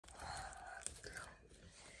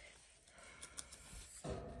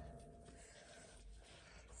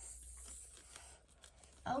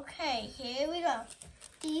Okay, here we go.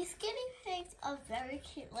 These guinea pigs are very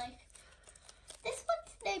cute. Like, this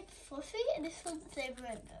one's named Fluffy and this one's named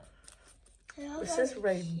Rainbow. This is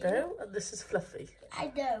Rainbow and this is Fluffy.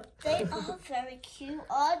 I know. They are very cute,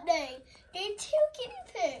 aren't they? They're two guinea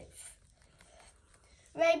pigs.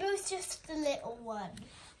 Rainbow's just the little one.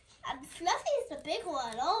 And Fluffy's the big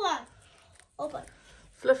one. Oh my. Oh my.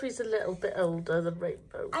 Fluffy's a little bit older than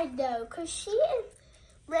Rainbow. I know, because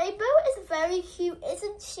Rainbow is very cute,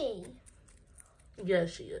 isn't she? Yeah,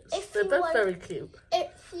 she is. They're both very cute.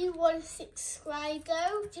 If you want to subscribe,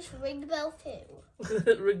 though, just ring the bell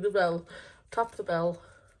too. Ring the bell. Tap the bell.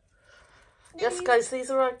 No, yes, guys,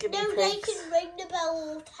 these are our guinea pigs. No, they can ring the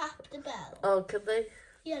bell or tap the bell. Oh, can they?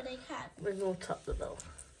 Yeah, they can. Ring or tap the bell.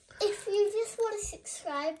 If you just want to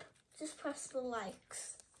subscribe, just press the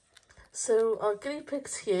likes. So our guinea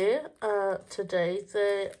pigs here today,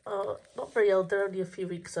 they are not very old, they're only a few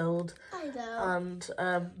weeks old. I know. And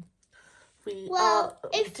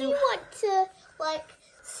if you want to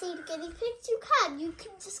see the guinea pigs, you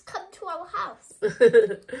can just come to our house.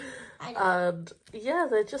 I know. And yeah,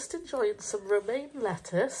 they're just enjoying some romaine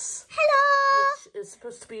lettuce. Hello! Which is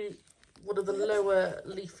supposed to be one of the lower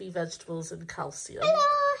leafy vegetables in calcium.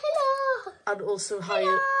 Hello! And also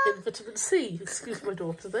higher in vitamin C. Excuse my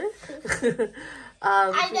daughter there.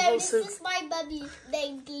 I know, this is my mummy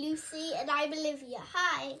named Lucy and I'm Olivia.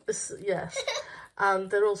 Hi. Yes. And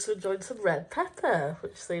they're also enjoying some red pepper,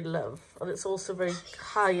 which they love. And it's also very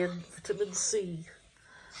high in vitamin C.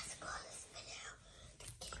 Let's pause this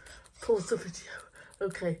video. Pause the video.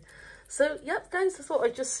 Okay. So, yep, guys, I thought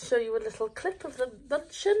I'd just show you a little clip of them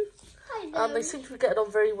munching. I know. And they seem to be getting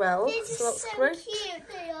on very well. They're just so that's so great. Cute.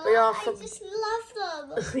 They are from... I just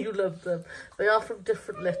love them. You love them. They are from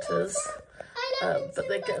different litters. I love them but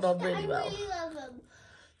they're getting on really well. I really love them.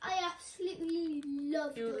 I absolutely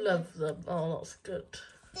love them. You love them. Oh, that's good.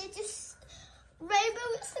 They're just...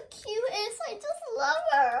 Rainbow is the cutest. I just love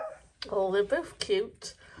her. Oh, they're both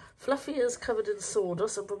cute. Fluffy is covered in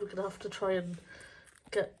sawdust. I'm probably going to have to try and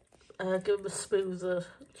get... give him a smoother,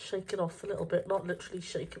 shake it off a little bit. Not literally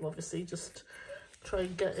shake him, obviously. Just try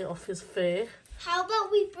and get it off his fur. How about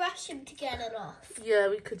we brush him to get it off? Yeah,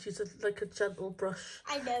 we could use a gentle brush.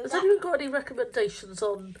 I know. Has anyone got any recommendations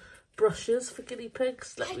on brushes for guinea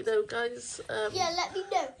pigs? Let me know, guys. Yeah, let me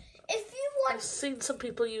know. If you want... I've seen some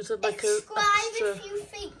people using subscribe if you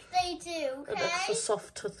think they do, okay? An extra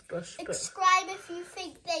soft toothbrush. Subscribe if you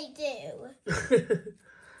think they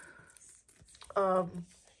do.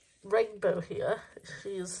 Rainbow here,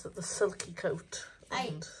 she's the silky coat.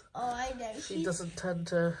 I know. She doesn't tend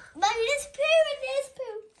to... Mummy, there's poo and there's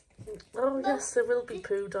poo. Oh, yes, there will be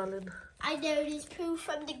poo, darling. I know, there's poo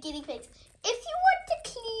from the guinea pigs. If you want to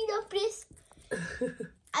clean up this...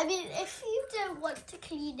 I mean, if you don't want to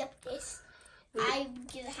clean up this, I'm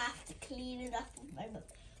going to have to clean it up with my mum.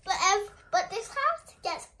 But this house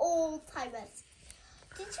gets all timers.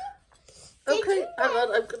 Did you... Okay, hang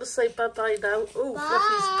on, I'm going to say bye-bye now. Oh,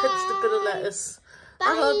 Fluffy's pinched a bit of lettuce. Bye.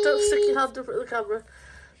 Hang on, don't stick your hand up at the camera.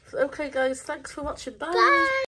 Okay, guys, thanks for watching. Bye. Bye.